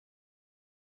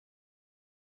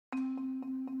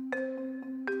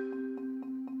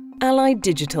Allied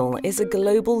Digital is a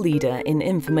global leader in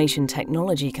information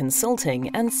technology consulting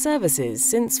and services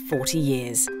since 40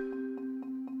 years.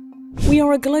 We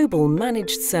are a global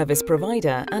managed service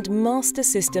provider and master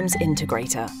systems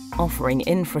integrator, offering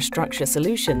infrastructure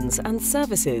solutions and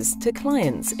services to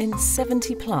clients in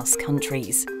 70+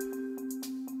 countries.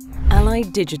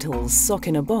 Allied Digital's SOC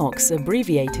in a Box,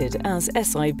 abbreviated as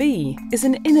SIB, is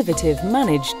an innovative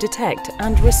manage, detect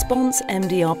and response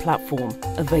MDR platform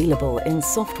available in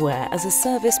software as a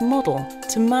service model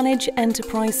to manage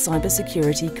enterprise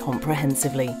cybersecurity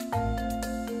comprehensively.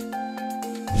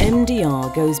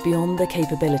 MDR goes beyond the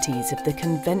capabilities of the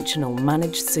conventional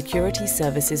managed security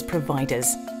services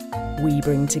providers. We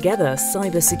bring together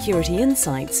cybersecurity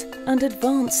insights and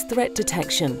advanced threat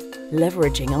detection,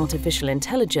 leveraging artificial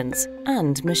intelligence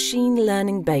and machine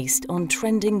learning based on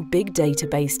trending big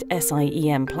data-based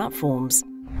SIEM platforms.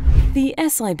 The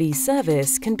SIB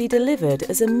service can be delivered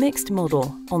as a mixed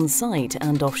model, on-site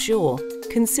and offshore,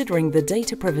 considering the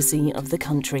data privacy of the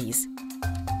countries.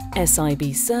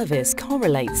 SIB service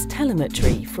correlates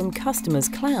telemetry from customers'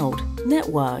 cloud,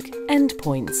 network,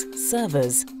 endpoints,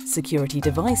 servers, security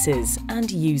devices and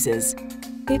users.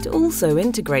 It also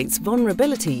integrates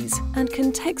vulnerabilities and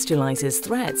contextualizes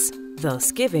threats,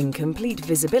 thus giving complete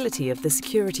visibility of the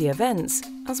security events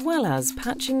as well as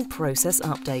patching process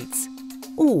updates,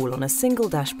 all on a single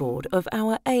dashboard of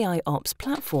our AIOps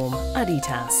platform,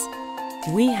 Adidas.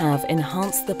 We have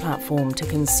enhanced the platform to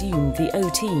consume the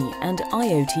OT and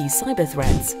IoT cyber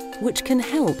threats, which can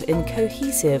help in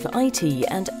cohesive IT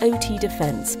and OT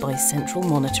defense by central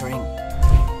monitoring.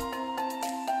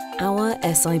 Our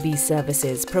SIB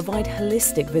services provide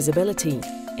holistic visibility,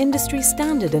 industry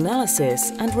standard analysis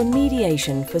and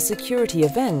remediation for security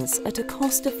events at a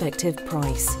cost-effective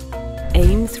price.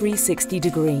 AIM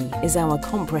 360° is our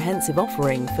comprehensive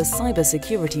offering for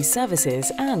cybersecurity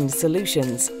services and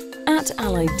solutions. At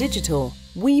Allied Digital,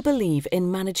 we believe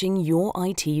in managing your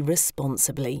IT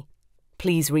responsibly.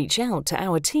 Please reach out to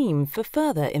our team for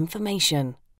further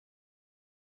information.